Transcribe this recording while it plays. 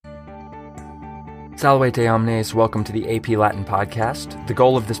Salvete omnes, welcome to the AP Latin podcast. The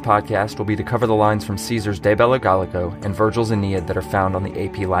goal of this podcast will be to cover the lines from Caesar's De Bello Gallico and Virgil's Aeneid that are found on the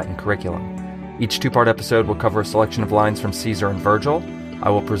AP Latin curriculum. Each two-part episode will cover a selection of lines from Caesar and Virgil.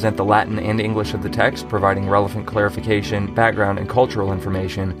 I will present the Latin and English of the text, providing relevant clarification, background, and cultural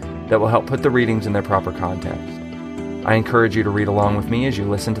information that will help put the readings in their proper context. I encourage you to read along with me as you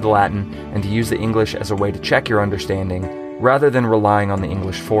listen to the Latin and to use the English as a way to check your understanding, rather than relying on the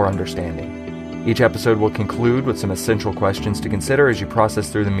English for understanding. Each episode will conclude with some essential questions to consider as you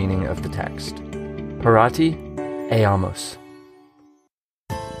process through the meaning of the text. Parati, eamos.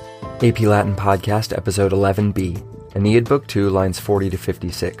 AP Latin Podcast, Episode 11b, Aeneid Book 2, lines 40 to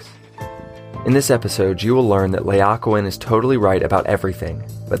 56. In this episode, you will learn that Laocoon is totally right about everything,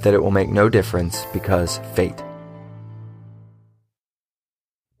 but that it will make no difference because fate.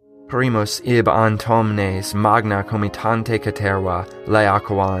 Primus ib antomnes magna comitante caterva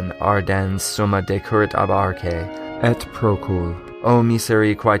Laocoon ardens summa decurrit ab arche, et procul, o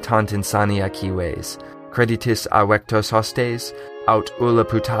miseri quae tant insania cives, creditis avectos hostes, aut ulla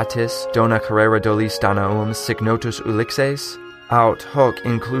putatis dona carrera dolis danaum sic notus ulixes, aut hoc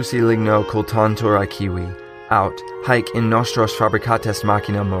inclusi ligno cultantur acivi, aut haec in nostros fabricates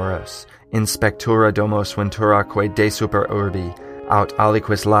machina moros, in spectura domos venturaque de super urbi, aut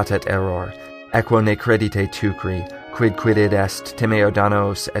aliquis latet error, equo ne credite tucri, quid est timeo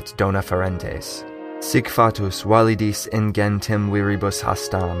danos et dona ferentes. Sic fatus validis in gentem viribus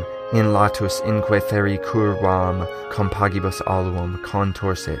hastam, in latus inque feri curvam compagibus alvum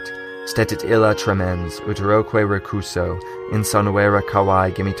contorsit, stetit illa tremens, uteroque recuso, in sanuera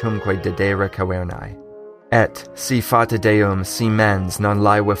cavae gemitumque dedera cavernai. Et, si fata deum si mens non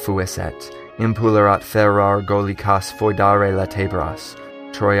laewe fuiset, impulerat ferrar golicas foedare latebras,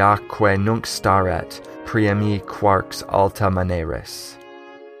 Troiaque nunc staret, priemi quarks alta maneris.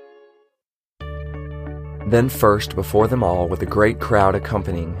 Then first, before them all, with a great crowd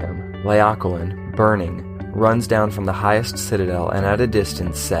accompanying him, Laocoon, burning, runs down from the highest citadel and at a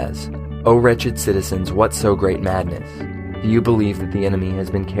distance says, O wretched citizens, what so great madness? Do you believe that the enemy has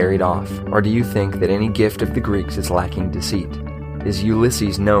been carried off, or do you think that any gift of the Greeks is lacking deceit? Is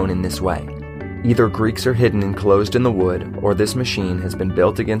Ulysses known in this way? Either Greeks are hidden enclosed in the wood, or this machine has been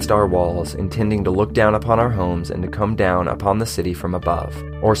built against our walls, intending to look down upon our homes and to come down upon the city from above,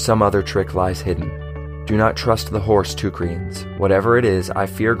 or some other trick lies hidden. Do not trust the horse, Teucrians. Whatever it is, I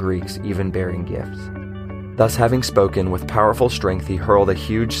fear Greeks, even bearing gifts. Thus having spoken, with powerful strength he hurled a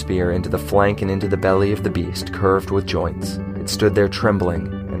huge spear into the flank and into the belly of the beast, curved with joints. It stood there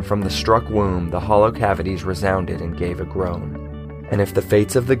trembling, and from the struck womb the hollow cavities resounded and gave a groan. And if the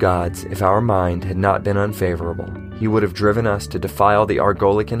fates of the gods, if our mind had not been unfavorable, he would have driven us to defile the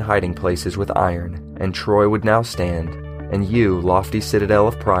Argolican hiding places with iron, and Troy would now stand, and you, lofty citadel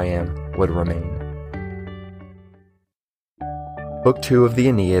of Priam, would remain. Book 2 of the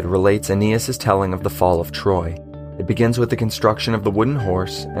Aeneid relates Aeneas' telling of the fall of Troy. It begins with the construction of the wooden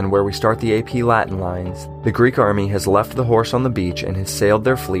horse, and where we start the AP Latin lines, the Greek army has left the horse on the beach and has sailed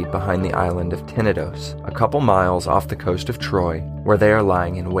their fleet behind the island of Tenedos, a couple miles off the coast of Troy, where they are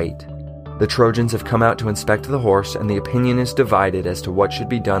lying in wait. The Trojans have come out to inspect the horse, and the opinion is divided as to what should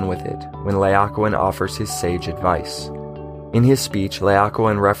be done with it when Laocoon offers his sage advice. In his speech,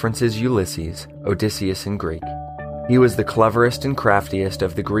 Laocoon references Ulysses, Odysseus in Greek. He was the cleverest and craftiest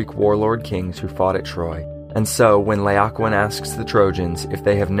of the Greek warlord kings who fought at Troy. And so, when Laocoon asks the Trojans if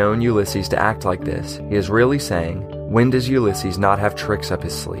they have known Ulysses to act like this, he is really saying, when does Ulysses not have tricks up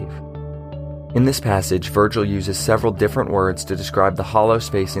his sleeve? In this passage, Virgil uses several different words to describe the hollow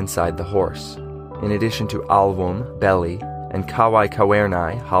space inside the horse. In addition to alvum, belly, and kawai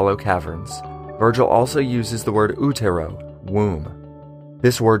kawernai, hollow caverns, Virgil also uses the word utero, womb.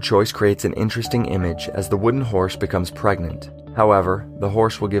 This word choice creates an interesting image as the wooden horse becomes pregnant. However, the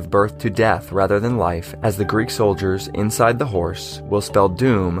horse will give birth to death rather than life, as the Greek soldiers inside the horse will spell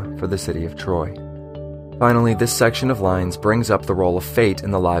doom for the city of Troy. Finally, this section of lines brings up the role of fate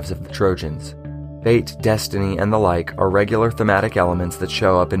in the lives of the Trojans. Fate, destiny, and the like are regular thematic elements that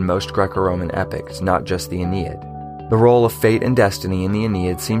show up in most Greco-Roman epics, not just the Aeneid. The role of fate and destiny in the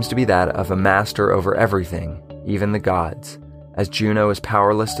Aeneid seems to be that of a master over everything, even the gods, as Juno is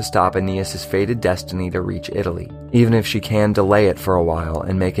powerless to stop Aeneas' fated destiny to reach Italy, even if she can delay it for a while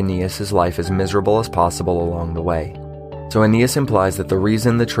and make Aeneas' life as miserable as possible along the way. So Aeneas implies that the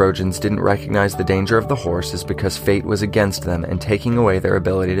reason the Trojans didn't recognize the danger of the horse is because fate was against them and taking away their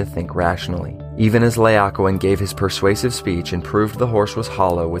ability to think rationally, even as Laocoon gave his persuasive speech and proved the horse was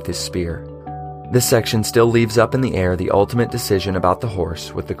hollow with his spear. This section still leaves up in the air the ultimate decision about the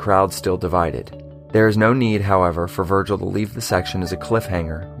horse, with the crowd still divided. There is no need, however, for Virgil to leave the section as a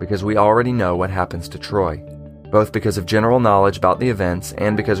cliffhanger, because we already know what happens to Troy. Both because of general knowledge about the events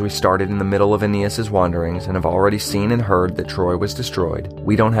and because we started in the middle of Aeneas' wanderings and have already seen and heard that Troy was destroyed,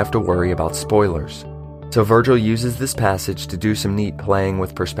 we don't have to worry about spoilers. So Virgil uses this passage to do some neat playing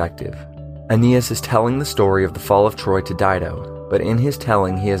with perspective. Aeneas is telling the story of the fall of Troy to Dido, but in his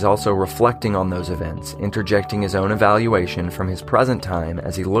telling he is also reflecting on those events, interjecting his own evaluation from his present time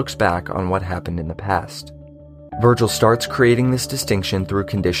as he looks back on what happened in the past. Virgil starts creating this distinction through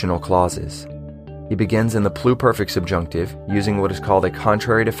conditional clauses. He begins in the pluperfect subjunctive, using what is called a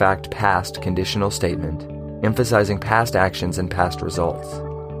contrary to fact past conditional statement, emphasizing past actions and past results.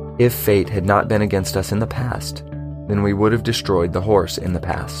 If fate had not been against us in the past, then we would have destroyed the horse in the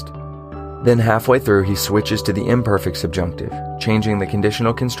past. Then halfway through he switches to the imperfect subjunctive, changing the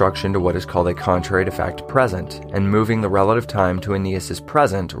conditional construction to what is called a contrary to fact present, and moving the relative time to Aeneas'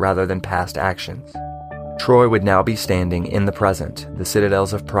 present rather than past actions. Troy would now be standing in the present. The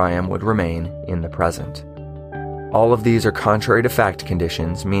citadels of Priam would remain in the present. All of these are contrary to fact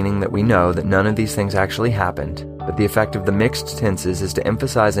conditions, meaning that we know that none of these things actually happened, but the effect of the mixed tenses is to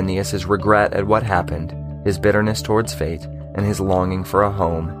emphasize Aeneas' regret at what happened, his bitterness towards fate, and his longing for a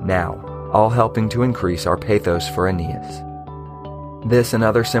home now, all helping to increase our pathos for Aeneas. This and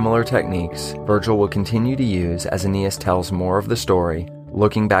other similar techniques Virgil will continue to use as Aeneas tells more of the story,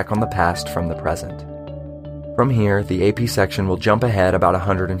 looking back on the past from the present. From here, the AP section will jump ahead about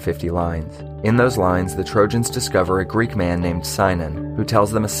 150 lines. In those lines, the Trojans discover a Greek man named Sinon, who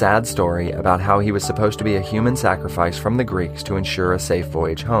tells them a sad story about how he was supposed to be a human sacrifice from the Greeks to ensure a safe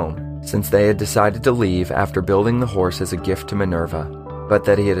voyage home, since they had decided to leave after building the horse as a gift to Minerva, but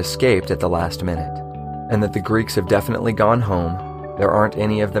that he had escaped at the last minute, and that the Greeks have definitely gone home. There aren't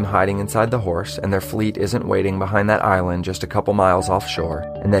any of them hiding inside the horse, and their fleet isn't waiting behind that island just a couple miles offshore,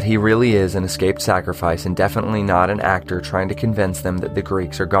 and that he really is an escaped sacrifice and definitely not an actor trying to convince them that the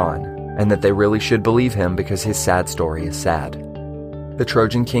Greeks are gone, and that they really should believe him because his sad story is sad. The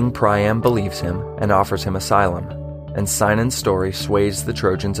Trojan king Priam believes him and offers him asylum, and Sinon's story sways the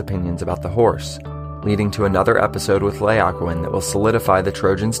Trojans' opinions about the horse, leading to another episode with Laocoon that will solidify the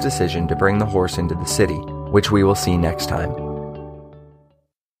Trojans' decision to bring the horse into the city, which we will see next time.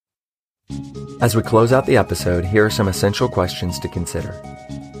 As we close out the episode, here are some essential questions to consider.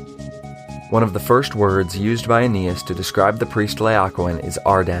 One of the first words used by Aeneas to describe the priest Laocoon is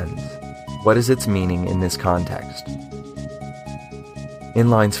ardens. What is its meaning in this context?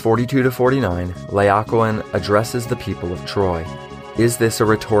 In lines 42 to 49, Laocoon addresses the people of Troy. Is this a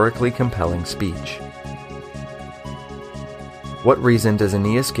rhetorically compelling speech? What reason does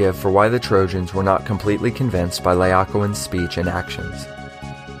Aeneas give for why the Trojans were not completely convinced by Laocoon's speech and actions?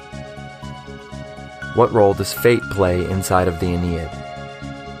 What role does fate play inside of the Aeneid?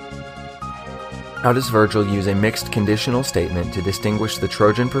 How does Virgil use a mixed conditional statement to distinguish the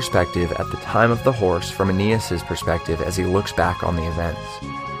Trojan perspective at the time of the horse from Aeneas' perspective as he looks back on the events?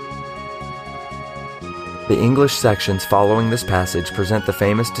 The English sections following this passage present the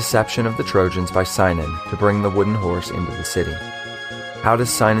famous deception of the Trojans by Sinon to bring the wooden horse into the city. How does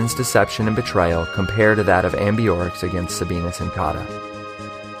Sinon's deception and betrayal compare to that of Ambiorix against Sabinus and Cotta?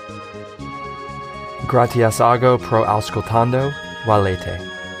 Gratias ago pro auscultando,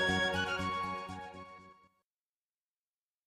 valete.